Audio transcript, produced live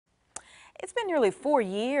It's been nearly 4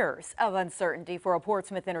 years of uncertainty for a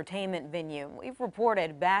Portsmouth entertainment venue. We've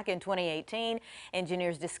reported back in 2018,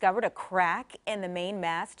 engineers discovered a crack in the main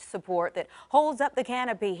mast support that holds up the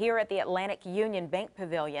canopy here at the Atlantic Union Bank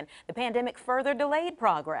Pavilion. The pandemic further delayed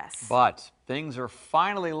progress. But things are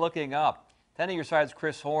finally looking up. 10 of your side's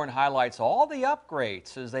Chris Horne highlights all the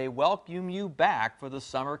upgrades as they welcome you back for the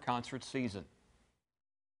summer concert season.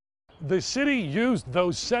 The city used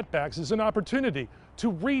those setbacks as an opportunity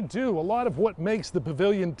to redo a lot of what makes the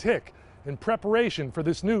pavilion tick in preparation for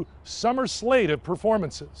this new summer slate of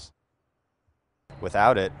performances.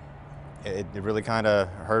 Without it, it really kind of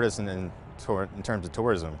hurt us in terms of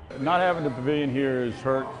tourism. Not having the pavilion here has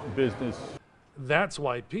hurt business. That's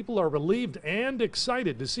why people are relieved and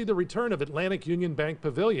excited to see the return of Atlantic Union Bank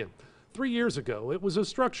Pavilion. 3 years ago, it was a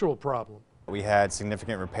structural problem. We had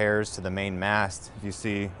significant repairs to the main mast, if you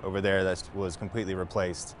see over there, that was completely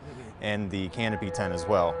replaced, and the canopy tent as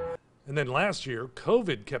well. And then last year,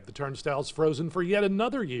 COVID kept the turnstiles frozen for yet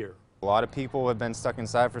another year. A lot of people have been stuck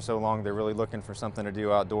inside for so long, they're really looking for something to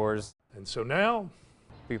do outdoors. And so now,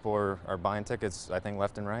 people are buying tickets, I think,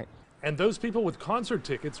 left and right. And those people with concert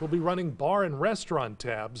tickets will be running bar and restaurant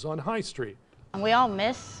tabs on High Street. We all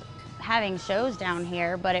miss having shows down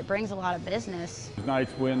here, but it brings a lot of business.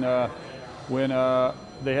 Nights when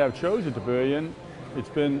they have shows at the pavilion,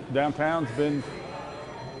 downtown's been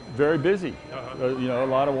very busy. You know, a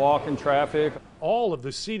lot of walking traffic. All of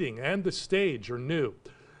the seating and the stage are new.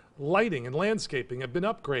 Lighting and landscaping have been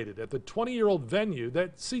upgraded at the 20-year-old venue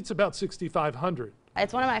that seats about 6,500.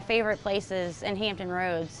 It's one of my favorite places in Hampton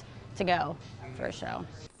Roads to go for a show.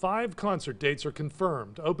 5 concert dates are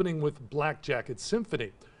confirmed, opening with Black Jacket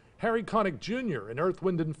Symphony. Harry Connick Jr. and Earth,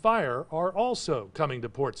 Wind & Fire are also coming to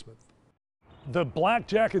Portsmouth. The Black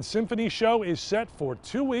Jacket Symphony show is set for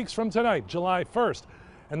 2 weeks from tonight, July 1st.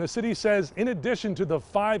 And the city says in addition to the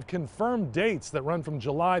 5 confirmed dates that run from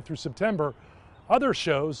July through September, other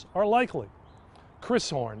shows are likely. Chris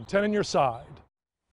Horne, 10 on your side.